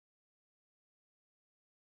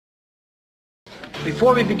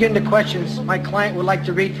Before we begin the questions, my client would like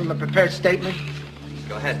to read from a prepared statement.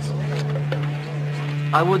 Go ahead.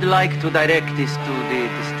 I would like to direct this to the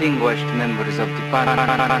distinguished members of the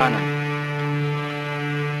panel.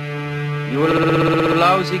 You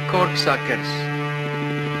lousy cocksuckers.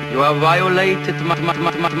 You have violated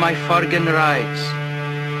my FARGIN rights.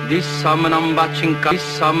 This Samanambachin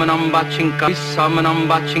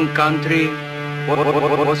country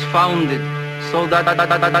was founded so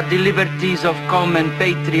that the liberties of common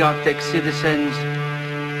patriotic citizens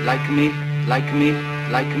like me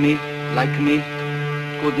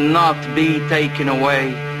could not be taken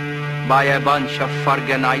away by a bunch of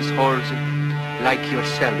FARGIN ICEHOLES like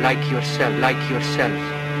yourself.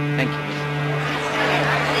 Thank you.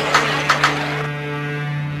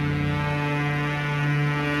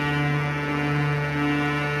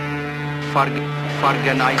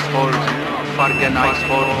 FARGIN ICEHOLES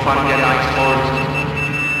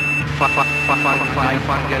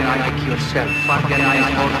like yourself. FARGIN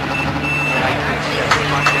ICEHOLES like yourself.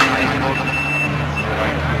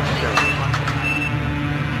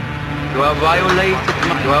 You have violated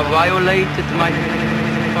my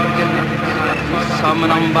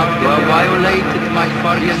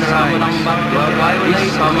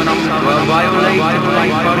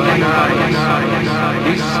FARGIN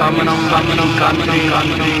This Samanambachin country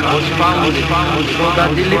was founded so that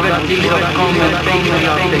the liberties of common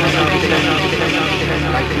patriotic citizens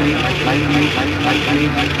like me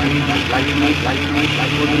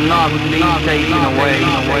would not be taken away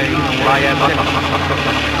by a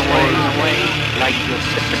like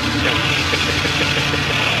yourself.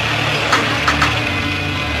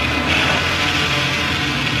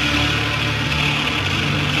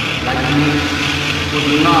 Like me,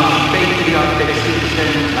 would not patriotic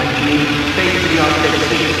citizens like me,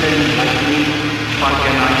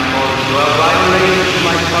 FARGIN ICEHOLES, you have violated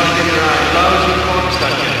my FARGIN rights. Lousy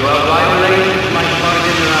cocksucker, you have violated my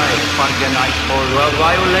FARGIN rights. FARGIN ICEHOLES, you have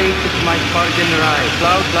violated my FARGIN rights.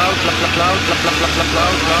 Violated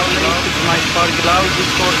my FARGIN. Lousy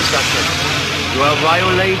cocksucker, you have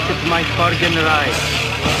violated my FARGIN rights.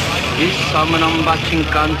 This Samanambachin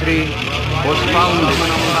country was founded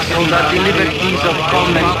so that the liberties of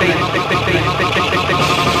common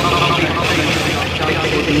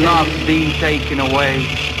would not be taken away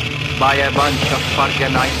by a bunch of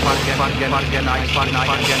FARGIN ICEHOLES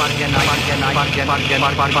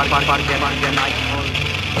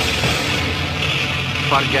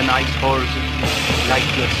like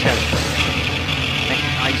yourself.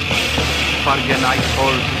 FARGIN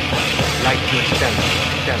ICEHOLES like yourself.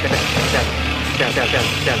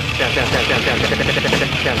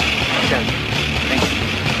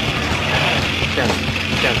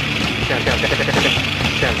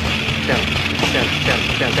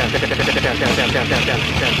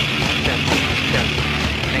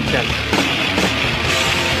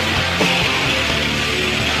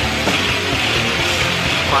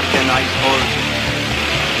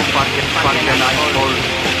 FARGIN ICEHOLES.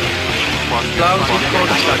 Lousy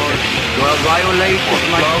cocksuckers, you have violated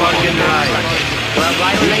my FARGIN rights.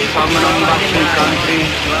 This Samanambachin country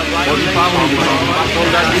was founded so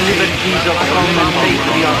that the liberties of common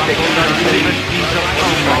patriotic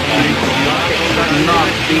would not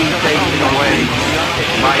be taken away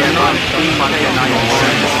by an FARGIN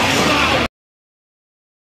ICEHOLES.